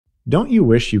Don't you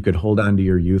wish you could hold on to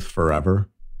your youth forever?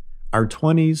 Our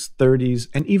 20s, 30s,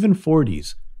 and even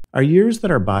 40s are years that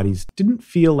our bodies didn't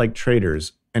feel like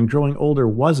traitors and growing older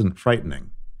wasn't frightening.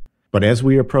 But as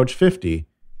we approach 50,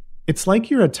 it's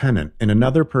like you're a tenant in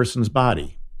another person's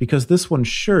body because this one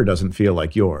sure doesn't feel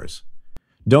like yours.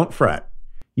 Don't fret.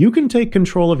 You can take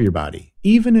control of your body,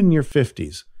 even in your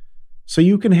 50s, so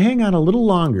you can hang on a little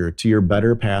longer to your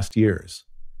better past years.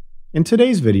 In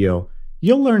today's video,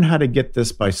 you'll learn how to get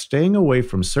this by staying away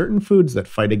from certain foods that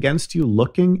fight against you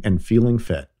looking and feeling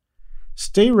fit.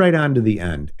 Stay right on to the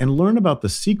end and learn about the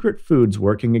secret foods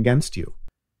working against you.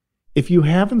 If you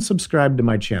haven't subscribed to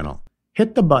my channel,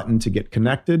 hit the button to get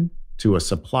connected to a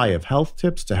supply of health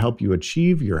tips to help you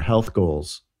achieve your health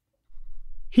goals.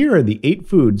 Here are the 8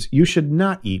 foods you should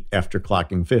not eat after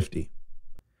clocking 50.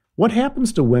 What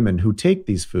happens to women who take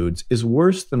these foods is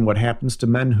worse than what happens to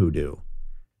men who do.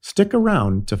 Stick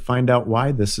around to find out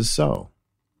why this is so.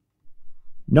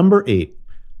 Number 8,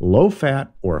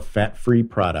 low-fat or fat-free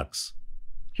products.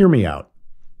 Hear me out.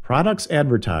 Products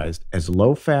advertised as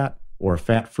low-fat or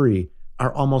fat-free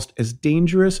are almost as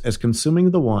dangerous as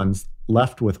consuming the ones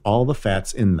left with all the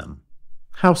fats in them.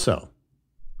 How so?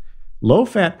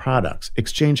 Low-fat products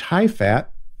exchange high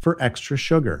fat for extra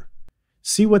sugar.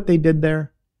 See what they did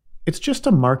there? It's just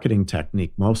a marketing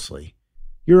technique mostly.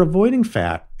 You're avoiding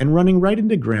fat and running right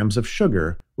into grams of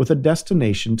sugar with a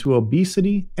destination to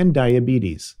obesity and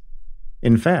diabetes.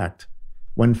 In fact,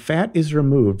 when fat is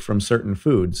removed from certain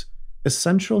foods,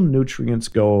 essential nutrients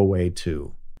go away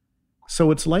too.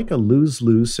 So it's like a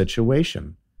lose-lose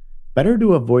situation. Better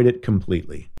to avoid it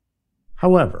completely.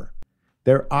 However,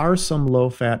 there are some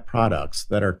low-fat products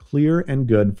that are clear and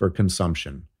good for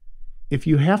consumption. If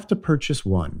you have to purchase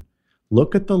one,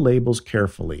 look at the labels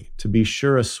carefully to be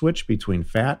sure a switch between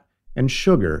fat and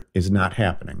sugar is not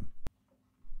happening.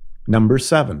 Number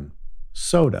 7,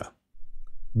 soda.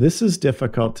 This is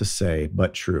difficult to say,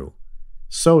 but true.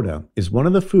 Soda is one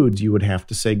of the foods you would have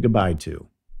to say goodbye to.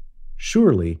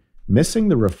 Surely, missing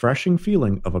the refreshing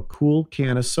feeling of a cool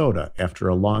can of soda after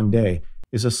a long day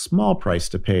is a small price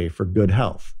to pay for good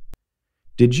health.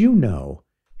 Did you know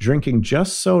drinking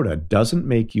just soda doesn't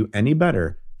make you any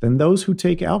better than those who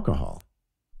take alcohol?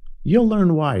 You'll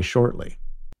learn why shortly.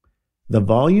 The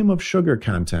volume of sugar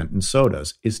content in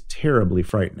sodas is terribly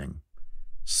frightening.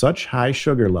 Such high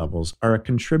sugar levels are a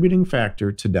contributing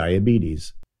factor to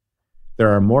diabetes. There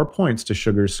are more points to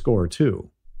sugar's score too.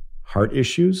 Heart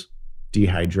issues,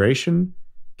 dehydration,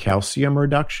 calcium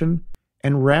reduction,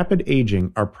 and rapid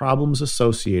aging are problems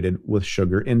associated with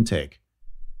sugar intake.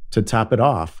 To top it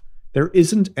off, there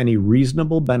isn't any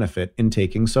reasonable benefit in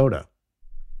taking soda.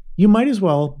 You might as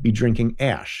well be drinking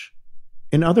ash.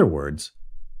 In other words,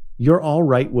 you're all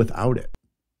right without it.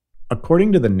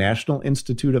 According to the National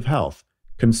Institute of Health,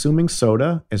 consuming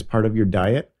soda as part of your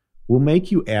diet will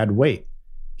make you add weight,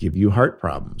 give you heart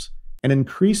problems, and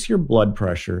increase your blood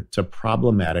pressure to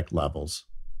problematic levels.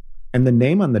 And the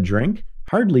name on the drink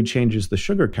hardly changes the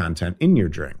sugar content in your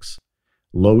drinks.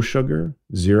 Low sugar,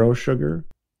 zero sugar,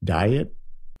 diet,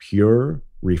 pure,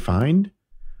 refined,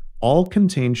 all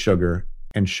contain sugar,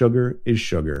 and sugar is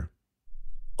sugar.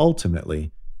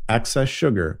 Ultimately, excess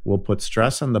sugar will put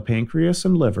stress on the pancreas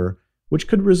and liver, which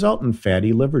could result in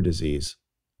fatty liver disease.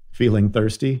 Feeling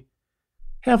thirsty?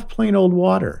 Have plain old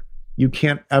water. You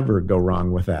can't ever go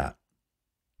wrong with that.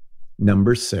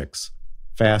 Number 6,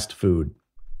 fast food.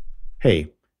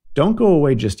 Hey, don't go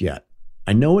away just yet.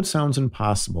 I know it sounds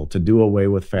impossible to do away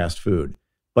with fast food,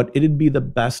 but it'd be the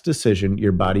best decision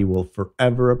your body will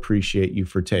forever appreciate you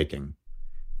for taking.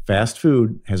 Fast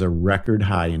food has a record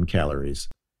high in calories.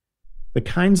 The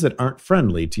kinds that aren't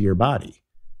friendly to your body.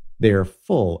 They are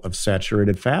full of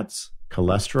saturated fats,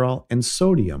 cholesterol, and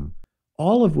sodium,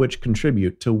 all of which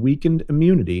contribute to weakened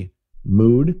immunity,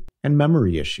 mood, and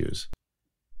memory issues.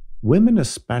 Women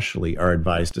especially are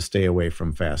advised to stay away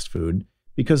from fast food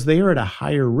because they are at a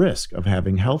higher risk of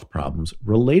having health problems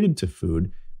related to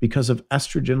food because of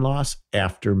estrogen loss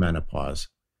after menopause.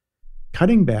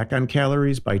 Cutting back on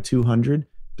calories by 200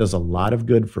 does a lot of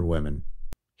good for women.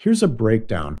 Here's a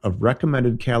breakdown of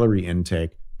recommended calorie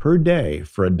intake per day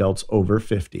for adults over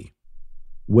 50.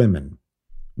 Women,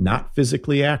 not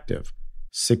physically active,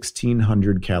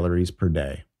 1,600 calories per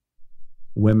day.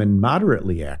 Women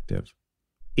moderately active,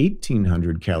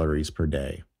 1,800 calories per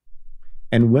day.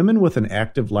 And women with an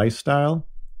active lifestyle,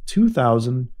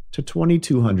 2,000 to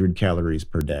 2,200 calories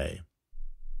per day.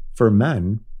 For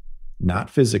men, not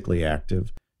physically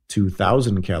active,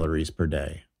 2,000 calories per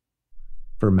day.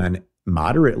 For men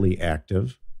moderately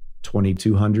active,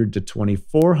 2,200 to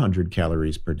 2,400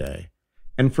 calories per day.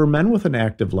 And for men with an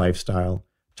active lifestyle,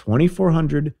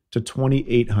 2,400 to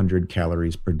 2,800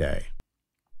 calories per day.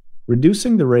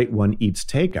 Reducing the rate one eats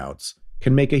takeouts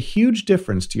can make a huge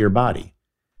difference to your body.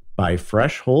 Buy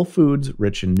fresh whole foods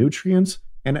rich in nutrients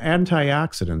and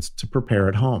antioxidants to prepare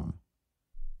at home.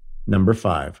 Number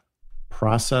 5.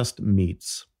 Processed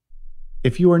meats.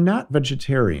 If you are not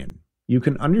vegetarian, you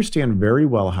can understand very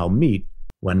well how meat,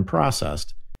 when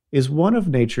processed, is one of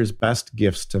nature's best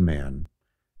gifts to man.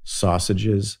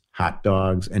 Sausages, hot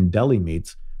dogs, and deli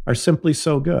meats are simply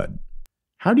so good.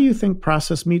 How do you think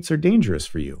processed meats are dangerous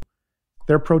for you?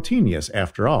 They're proteinous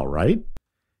after all, right?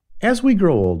 As we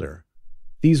grow older,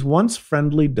 these once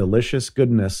friendly, delicious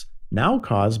goodness now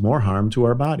cause more harm to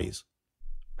our bodies.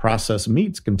 Processed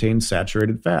meats contain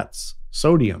saturated fats,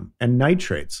 sodium, and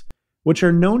nitrates, which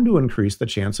are known to increase the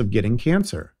chance of getting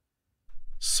cancer.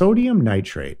 Sodium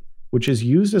nitrate, which is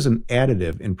used as an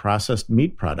additive in processed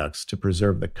meat products to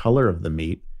preserve the color of the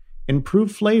meat,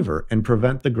 improve flavor, and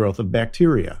prevent the growth of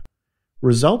bacteria,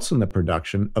 results in the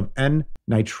production of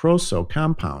N-nitroso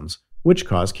compounds, which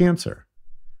cause cancer.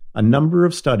 A number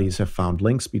of studies have found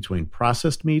links between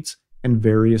processed meats and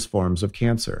various forms of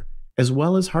cancer, as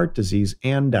well as heart disease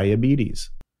and diabetes.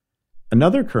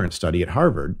 Another current study at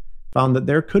Harvard found that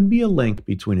there could be a link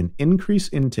between an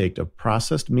increased intake of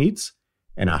processed meats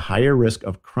and a higher risk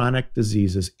of chronic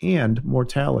diseases and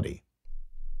mortality.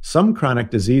 Some chronic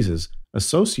diseases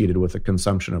associated with the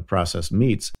consumption of processed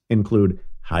meats include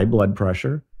high blood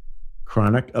pressure,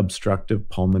 chronic obstructive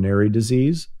pulmonary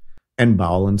disease, and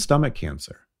bowel and stomach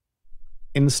cancer.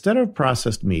 Instead of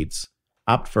processed meats,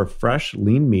 opt for fresh,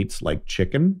 lean meats like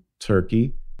chicken,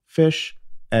 turkey, fish,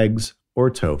 eggs, or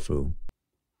tofu.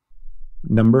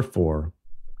 Number 4.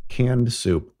 Canned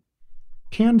soup.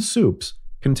 Canned soups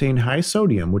contain high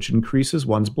sodium, which increases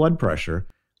one's blood pressure,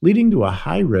 leading to a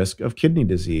high risk of kidney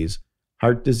disease,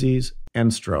 heart disease,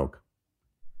 and stroke.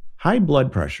 High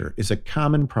blood pressure is a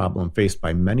common problem faced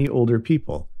by many older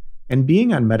people, and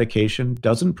being on medication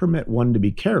doesn't permit one to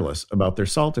be careless about their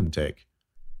salt intake.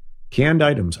 Canned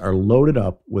items are loaded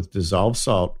up with dissolved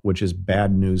salt, which is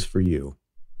bad news for you.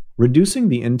 Reducing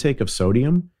the intake of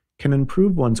sodium can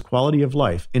improve one's quality of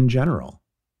life in general.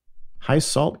 High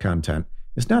salt content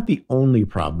is not the only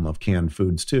problem of canned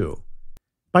foods, too.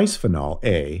 Bisphenol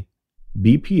A,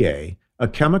 BPA, a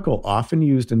chemical often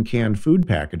used in canned food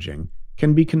packaging,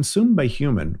 can be consumed by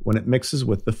humans when it mixes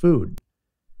with the food.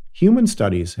 Human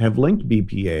studies have linked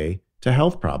BPA to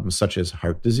health problems such as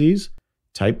heart disease,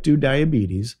 type 2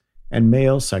 diabetes, and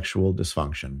male sexual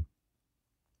dysfunction.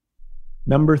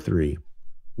 Number 3.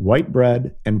 White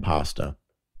bread and pasta.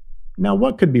 Now,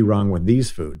 what could be wrong with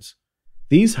these foods?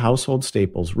 These household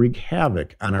staples wreak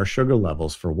havoc on our sugar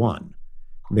levels for one.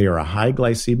 They are a high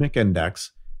glycemic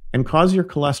index and cause your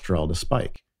cholesterol to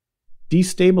spike,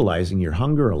 destabilizing your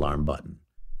hunger alarm button,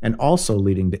 and also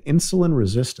leading to insulin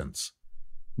resistance.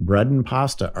 Bread and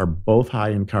pasta are both high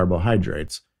in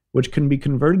carbohydrates, which can be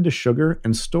converted to sugar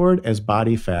and stored as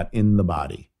body fat in the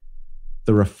body.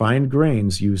 The refined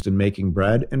grains used in making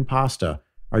bread and pasta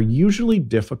are usually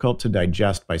difficult to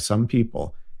digest by some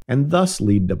people and thus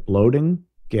lead to bloating,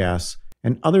 gas,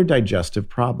 and other digestive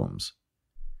problems.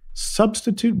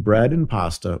 Substitute bread and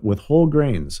pasta with whole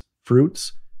grains,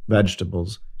 fruits,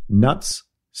 vegetables, nuts,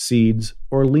 seeds,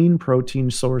 or lean protein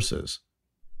sources.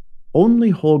 Only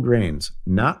whole grains,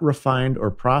 not refined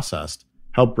or processed,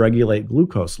 help regulate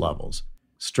glucose levels,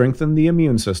 strengthen the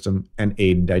immune system, and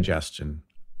aid digestion.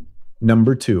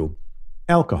 Number 2.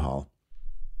 Alcohol.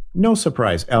 No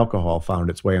surprise alcohol found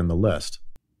its way on the list.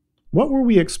 What were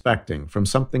we expecting from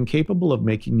something capable of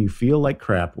making you feel like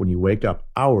crap when you wake up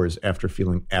hours after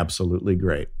feeling absolutely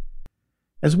great?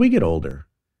 As we get older,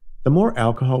 the more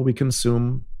alcohol we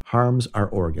consume harms our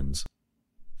organs.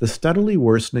 The steadily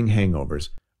worsening hangovers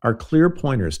are clear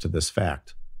pointers to this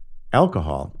fact.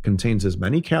 Alcohol contains as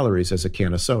many calories as a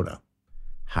can of soda,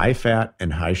 high fat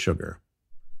and high sugar.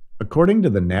 According to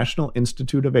the National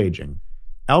Institute of Aging,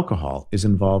 alcohol is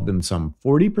involved in some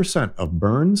 40% of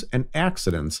burns and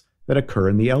accidents that occur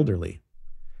in the elderly.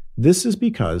 This is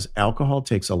because alcohol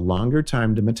takes a longer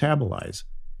time to metabolize,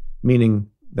 meaning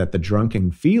that the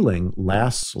drunken feeling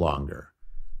lasts longer.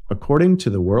 According to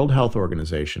the World Health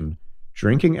Organization,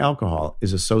 drinking alcohol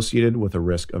is associated with a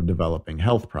risk of developing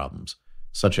health problems,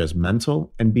 such as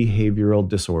mental and behavioral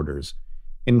disorders,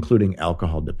 including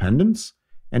alcohol dependence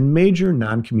and major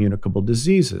non-communicable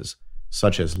diseases,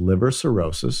 such as liver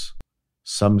cirrhosis,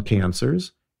 some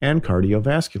cancers, and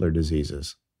cardiovascular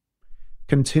diseases.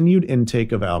 Continued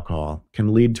intake of alcohol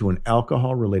can lead to an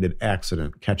alcohol-related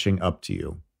accident catching up to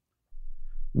you.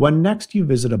 When next you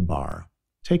visit a bar,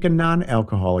 take a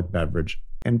non-alcoholic beverage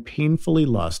and painfully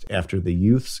lust after the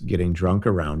youths getting drunk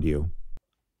around you.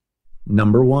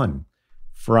 Number 1,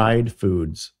 fried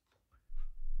foods.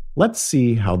 Let's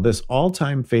see how this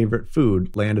all-time favorite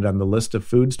food landed on the list of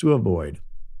foods to avoid.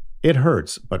 It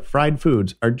hurts, but fried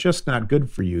foods are just not good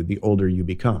for you the older you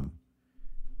become.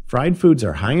 Fried foods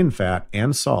are high in fat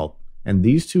and salt, and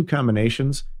these two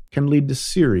combinations can lead to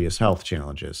serious health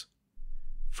challenges.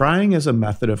 Frying as a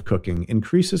method of cooking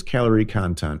increases calorie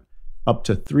content up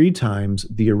to 3 times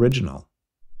the original.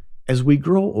 As we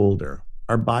grow older,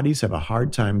 our bodies have a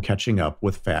hard time catching up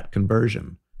with fat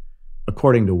conversion.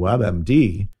 According to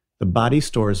WebMD, the body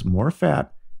stores more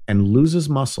fat and loses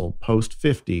muscle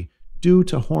post-50 due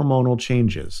to hormonal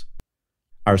changes.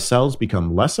 Our cells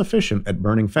become less efficient at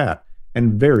burning fat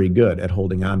and very good at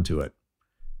holding on to it.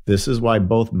 This is why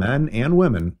both men and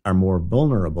women are more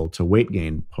vulnerable to weight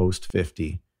gain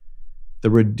post-50. The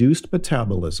reduced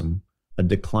metabolism, a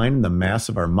decline in the mass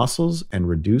of our muscles, and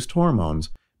reduced hormones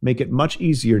make it much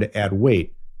easier to add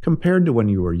weight compared to when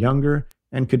you were younger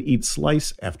and could eat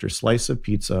slice after slice of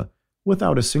pizza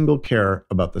without a single care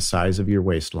about the size of your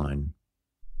waistline.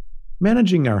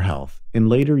 Managing our health in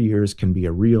later years can be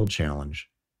a real challenge.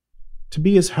 To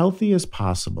be as healthy as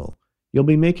possible, you'll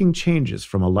be making changes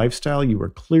from a lifestyle you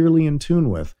were clearly in tune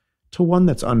with to one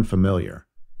that's unfamiliar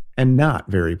and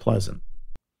not very pleasant.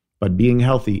 But being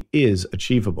healthy is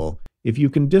achievable if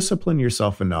you can discipline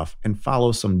yourself enough and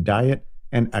follow some diet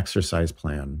and exercise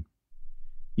plan.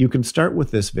 You can start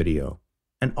with this video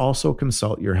and also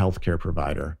consult your healthcare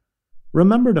provider.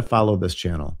 Remember to follow this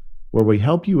channel, where we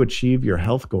help you achieve your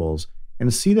health goals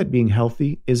and see that being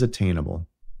healthy is attainable.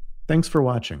 Thanks for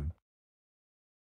watching.